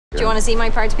Do you want to see my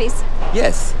party piece?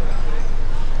 Yes.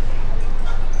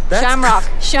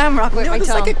 Shamrock with my it's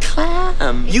tongue. like a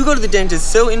clam. You go to the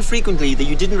dentist so infrequently that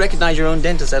you didn't recognise your own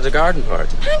dentist at a garden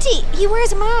party. Auntie, he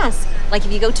wears a mask. Like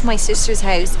if you go to my sister's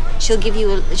house, she'll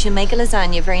make a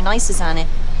lasagna, a very nice lasagna,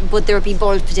 but there'll be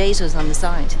boiled potatoes on the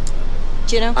side.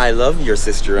 Do you know? I love your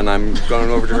sister, and I'm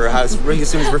going over to her house right as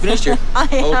soon as we're finished here. I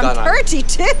am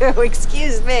 32.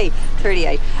 Excuse me,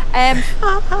 38.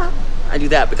 I do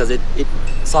that because it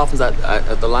softens out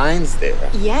the lines there.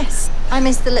 Yes, I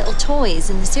miss the little toys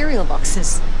in the cereal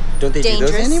boxes. Don't they do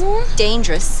those anymore?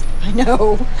 Dangerous. I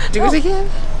know. Do it again.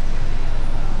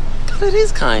 God, it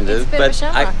is kind of. It's a bit of a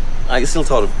shamrock. I still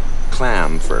thought of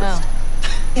clam first. Oh.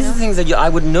 These are things that I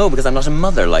wouldn't know because I'm not a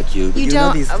mother like you. You know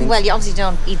don't. These things. Well, you obviously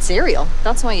don't eat cereal.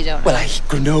 That's why you don't. Well, I eat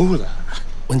granola.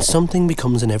 When something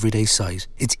becomes an everyday sight,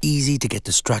 it's easy to get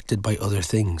distracted by other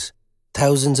things.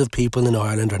 Thousands of people in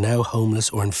Ireland are now homeless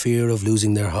or in fear of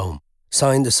losing their home.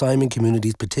 Sign the Simon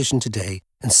Community's petition today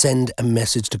and send a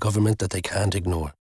message to government that they can't ignore.